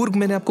 तो कूर्ग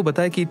मैंने आपको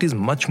बताया कि it is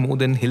much more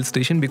than hill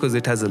station because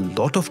it has a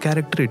lot of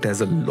character, it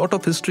has a lot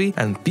of history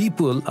and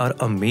people are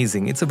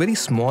amazing. It's a very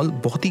small,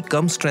 बहुत ही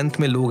कम strength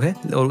में लोग हैं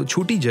और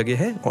छोटी जगह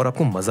है और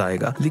आपको मजा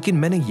आएगा. लेकिन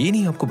मैंने ये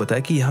नहीं आपको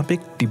बताया कि यहाँ पे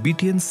एक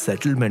Tibetan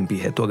settlement भी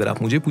है. तो अगर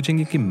आप मुझे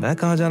पूछेंगे कि मैं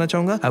कहाँ जाना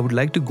चाहूँगा, I would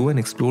like to go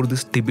and explore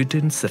this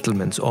Tibetan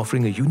settlements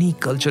offering a unique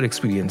culture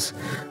experience.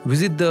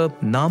 Visit the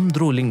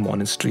Namdroling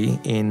monastery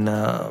in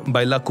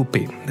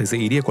Bailakuppe. There's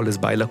an area called as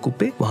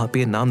Bailakuppe. वहाँ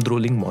पे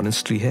Namdroling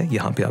monastery है,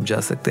 यहाँ पे आप जा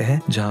सकते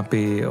हैं, जहाँ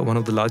पे one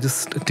of the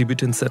largest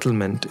Tibetan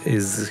settlement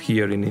is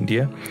here in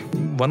India.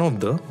 One of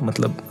the,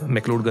 मतलब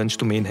मैक्लोडगंज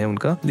तो मेन है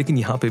उनका, लेकिन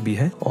यहाँ पे भी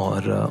है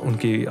और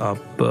उनके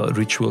आप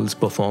रिचुअल्स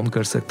परफॉर्म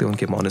कर सकते हो,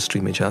 उनके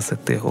मॉनेस्ट्री में जा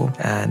सकते हो.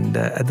 And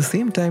at the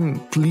same time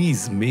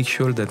please make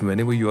sure that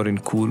whenever you are in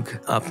Coorg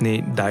अपने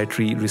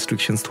डाइटरी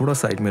रिस्ट्रिक्शंस थोड़ा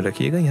साइड में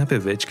रखिएगा. यहाँ पे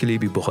वेज के लिए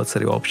भी बहुत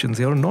सारे ऑप्शंस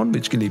है और नॉन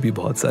वेज के लिए भी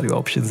बहुत सारे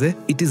ऑप्शंस है.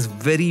 It is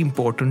very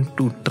important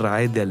to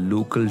try their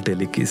local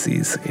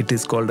delicacies. It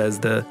is called as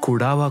the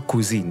Kodava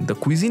cuisine. The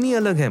cuisine ही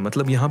अलग है,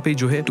 मतलब यहाँ पे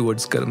जो है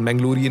टुवर्ड्स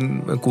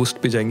मैंगलोरियन कोस्ट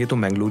पे जाएंगे तो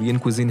मैंगलोरियन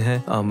क्विजीन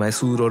है.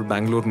 मैसूर और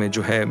बैंगलोर में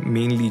जो है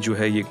मेनली जो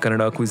है ये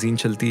कन्नड़ा क्विजीन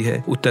चलती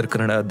है, उत्तर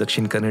कन्नड़ा,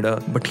 दक्षिण कन्नड़ा.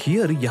 बट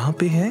हियर यहाँ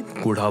पे है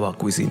Kodava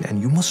cuisine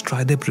and you must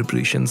try the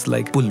preparations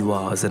like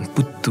पुलवास and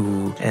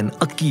पुत्तू and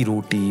Akki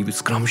roti with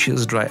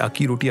scrumptious dry.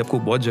 अक्की रोटी आपको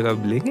बहुत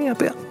जगह मिलेंगे, यहाँ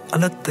पे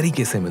अलग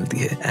तरीके से मिलती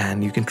है.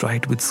 And you can try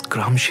it with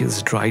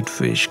scrumptious dried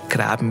fish,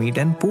 crab meat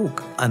and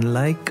pork.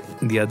 Unlike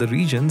the other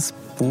regions,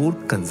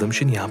 pork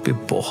consumption यहाँ पे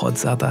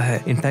बहुत ज्यादा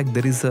है. In fact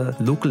there is a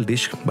local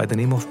dish by the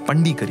name of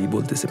पंडी करी,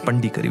 बोलते से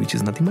पंडी करी, which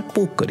is nothing but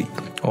pork करी.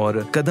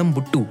 और कदम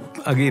बुट्टू,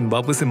 अगेन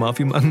वापस से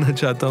माफी मांगना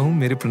चाहता हूँ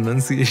मेरे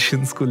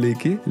प्रोनाउंसिएशंस को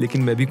लेके,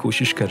 लेकिन मैं भी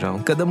कोशिश कर रहा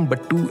हूँ. कदम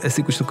बट्टू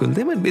ऐसे कुछ तो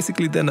कहते हैं, but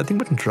basically they are nothing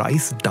but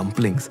rice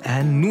dumplings.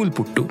 And nool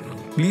puttu,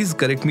 please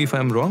correct me if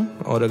I am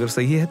wrong, और अगर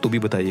सही है तो भी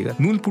बताइएगा.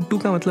 नूल पुट्टू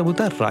का मतलब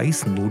होता है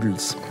राइस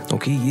नूडल्स.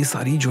 ओके, ये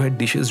सारी जो है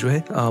डिशेस जो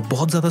है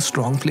बहुत ज्यादा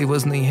स्ट्रॉन्ग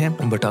फ्लेवर्स नहीं है,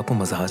 बट आपको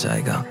मजा आ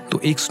जाएगा. तो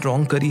एक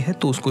स्ट्रॉन्ग करी है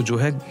तो उसको जो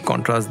है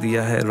कॉन्ट्रास्ट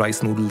दिया है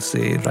राइस नूडल्स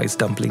से, राइस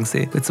डम्पलिंग से.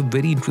 It's a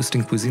very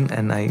interesting cuisine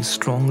and I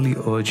strongly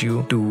urge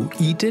you to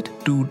eat it,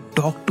 to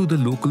talk to the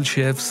local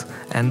chefs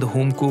and the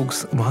home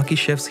cooks. वहाँ के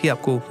शेफ्स ही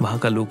आपको वहाँ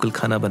का लोकल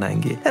खाना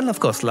बनाएंगे. And of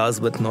course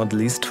last but not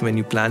least, when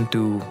you plan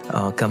to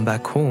come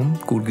back home,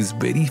 Coorg is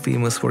very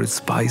famous for its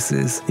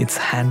spices, its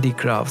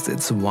handicrafts,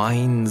 its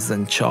wines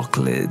and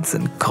chocolates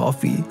and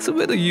coffee. So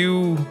whether you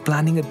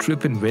planning a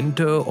trip in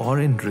winter or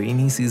in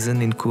rainy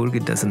season in Coorg,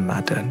 it doesn't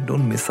matter.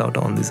 Don't miss out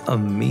on these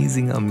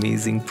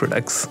amazing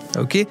products.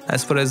 Okay,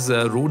 as far as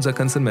roads are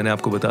concerned, मैंने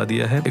आपको बता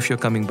दिया है. If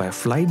you're coming by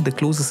flight, the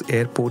closest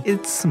airport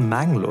it's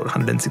Mangalore,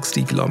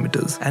 160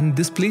 kilometers, and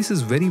this place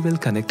is very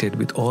well connected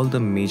with all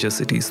the major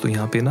cities. तो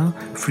यहाँ पे ना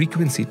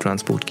frequency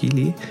transport के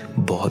लिए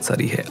बहुत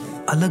सारी है.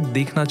 अलग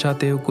देखना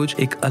चाहते हो, कुछ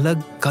एक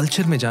अलग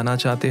कल्चर में जाना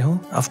चाहते हो,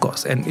 of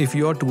course. And if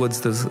you are towards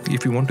this,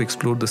 if you want to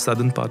explore the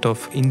southern part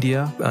of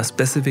India,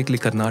 specifically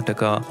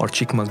Karnataka or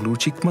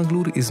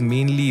Chikmagalur is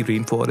mainly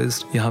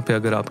rainforest. यहाँ पे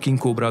अगर आप किंग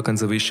कोबरा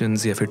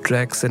कंजर्वेशंस या फिर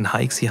ट्रैक्स एंड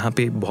हाइक्स, यहाँ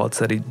पे बहुत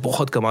सारी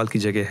बहुत कमाल की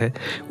जगह है,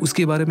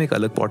 उसके बारे में एक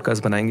अलग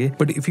पॉडकास्ट बनाएंगे.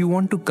 But if you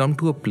want to come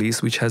to a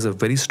place which has a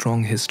very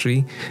strong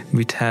history,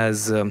 which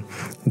has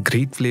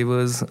great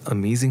flavours,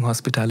 amazing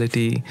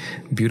hospitality,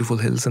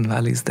 beautiful hills and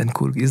valleys, then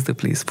Coorg is the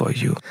place for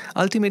you.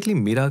 Ultimately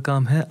मेरा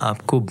काम है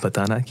आपको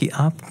बताना कि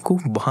आपको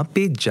वहाँ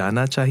पे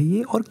जाना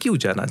चाहिए और क्यों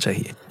जाना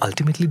चाहिए.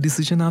 अल्टीमेटली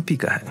डिसीजन आप ही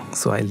का है.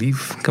 सो I leave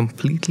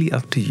completely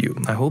up to you.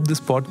 I hope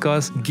this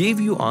podcast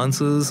gave you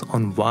answers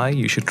on why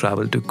you should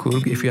travel to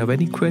Coorg. If you have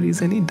any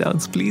queries, any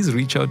doubts, please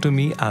reach out to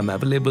me. I'm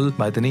available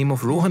by the name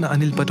of Rohan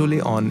Anil Patole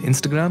on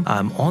Instagram.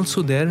 I'm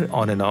also there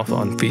on and off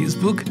on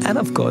Facebook.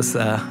 And of course,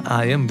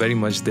 I am very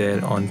much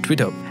there on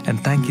Twitter.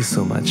 And thank you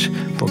so much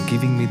for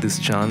giving me this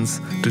chance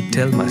to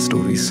tell my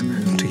stories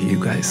to you. रहिए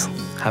guys.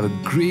 Have a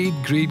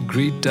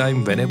great time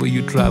whenever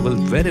you travel,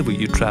 wherever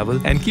you travel,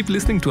 and keep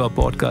listening to our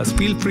podcast.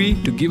 Feel free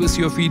to give us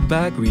your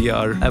feedback. We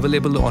are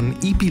available on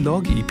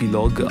Eplog.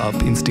 Eplog आप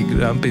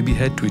Instagram पे भी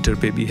है,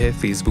 Twitter पे भी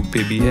है, Facebook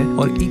पे भी है,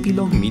 और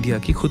Eplog मीडिया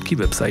की खुद की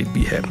वेबसाइट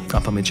भी है.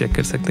 आप हमें चेक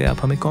कर सकते हैं, आप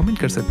हमें कमेंट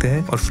कर सकते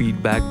हैं और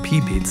फीडबैक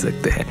भी भेज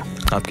सकते हैं.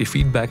 आपके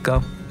फीडबैक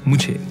का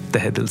मुझे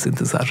तहे दिल से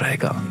इंतजार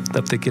रहेगा.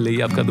 तब तक के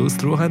लिए आपका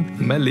दोस्त रोहन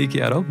मैं लेके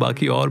आ रहा हूँ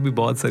बाकी और भी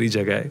बहुत सारी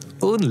जगह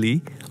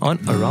only on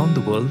around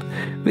the world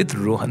with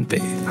Rohan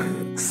पे.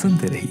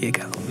 सुनते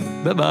रहिएगा.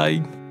 Bye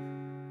bye.